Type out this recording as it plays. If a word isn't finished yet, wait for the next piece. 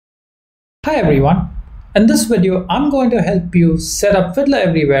Hi everyone. In this video, I'm going to help you set up Fiddler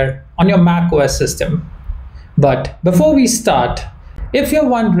Everywhere on your macOS system. But before we start, if you're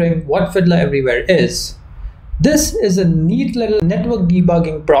wondering what Fiddler Everywhere is, this is a neat little network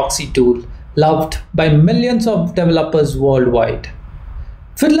debugging proxy tool loved by millions of developers worldwide.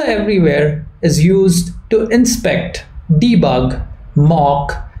 Fiddler Everywhere is used to inspect, debug,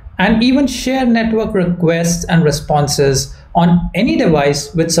 mock, and even share network requests and responses on any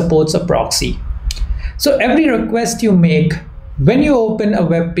device which supports a proxy. So every request you make when you open a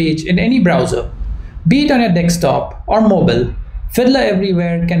web page in any browser, be it on your desktop or mobile, Fiddler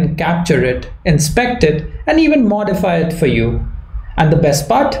Everywhere can capture it, inspect it, and even modify it for you. And the best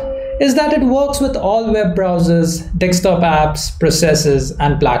part is that it works with all web browsers, desktop apps, processes,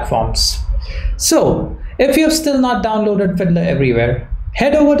 and platforms. So if you have still not downloaded Fiddler Everywhere,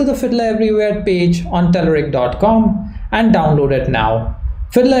 head over to the Fiddler Everywhere page on telerik.com and download it now.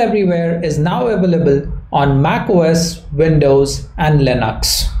 Fiddler Everywhere is now available on macOS, Windows, and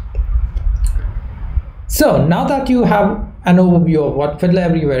Linux. So now that you have an overview of what Fiddler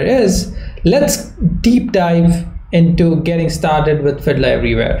Everywhere is, let's deep dive into getting started with Fiddler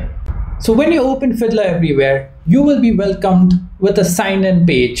Everywhere. So when you open Fiddler Everywhere, you will be welcomed with a sign-in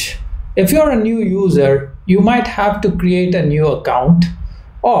page. If you're a new user, you might have to create a new account,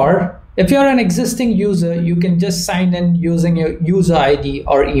 or if you're an existing user, you can just sign in using your user ID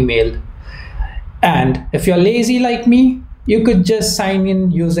or email. And if you're lazy like me, you could just sign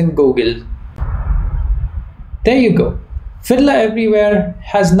in using Google. There you go. Fiddler Everywhere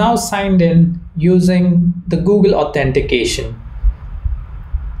has now signed in using the Google authentication.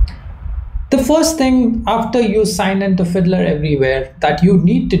 The first thing after you sign into Fiddler Everywhere that you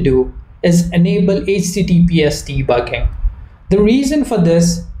need to do is enable HTTPS debugging. The reason for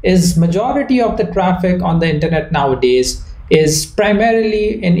this is majority of the traffic on the internet nowadays is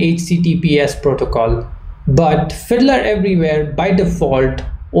primarily in HTTPS protocol, but Fiddler Everywhere by default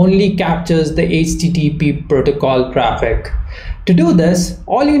only captures the HTTP protocol traffic. To do this,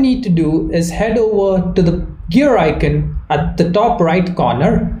 all you need to do is head over to the gear icon at the top right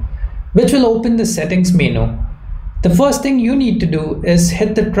corner, which will open the settings menu. The first thing you need to do is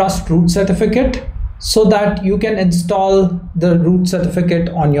hit the trust root certificate so that you can install the root certificate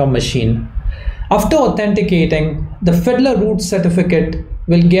on your machine. After authenticating, the Fiddler root certificate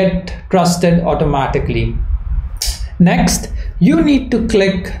will get trusted automatically. Next, you need to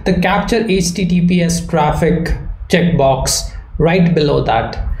click the Capture HTTPS Traffic checkbox right below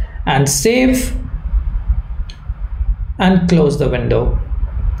that and save and close the window.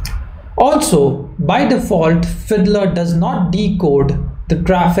 Also, by default, Fiddler does not decode the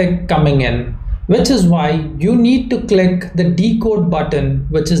traffic coming in, which is why you need to click the decode button,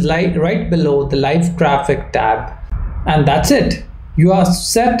 which is right below the live traffic tab. And that's it. You are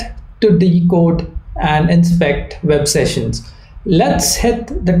set to decode and inspect web sessions. Let's hit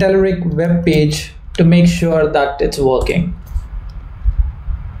the Telerik web page to make sure that it's working.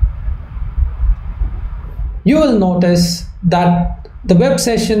 You will notice that the web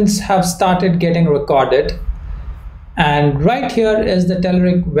sessions have started getting recorded. And right here is the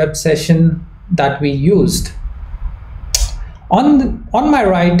Telerik web session that we used. On my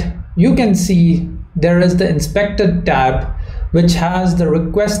right, you can see there is the inspected tab, which has the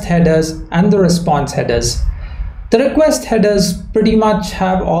request headers and the response headers. The request headers pretty much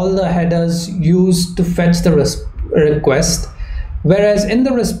have all the headers used to fetch the request, whereas in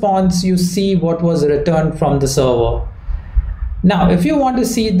the response, you see what was returned from the server. Now, if you want to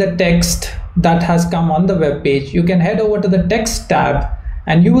see the text that has come on the web page, you can head over to the text tab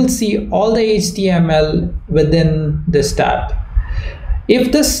and you will see all the HTML within this tab.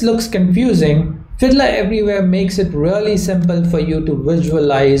 If this looks confusing, Fiddler Everywhere makes it really simple for you to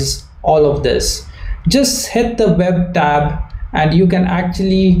visualize all of this. Just hit the web tab and you can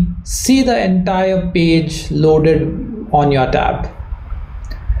actually see the entire page loaded on your tab.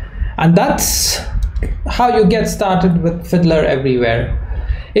 And that's how you get started with Fiddler Everywhere.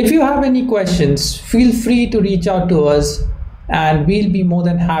 If you have any questions, feel free to reach out to us and we'll be more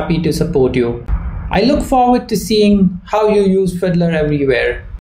than happy to support you. I look forward to seeing how you use Fiddler Everywhere.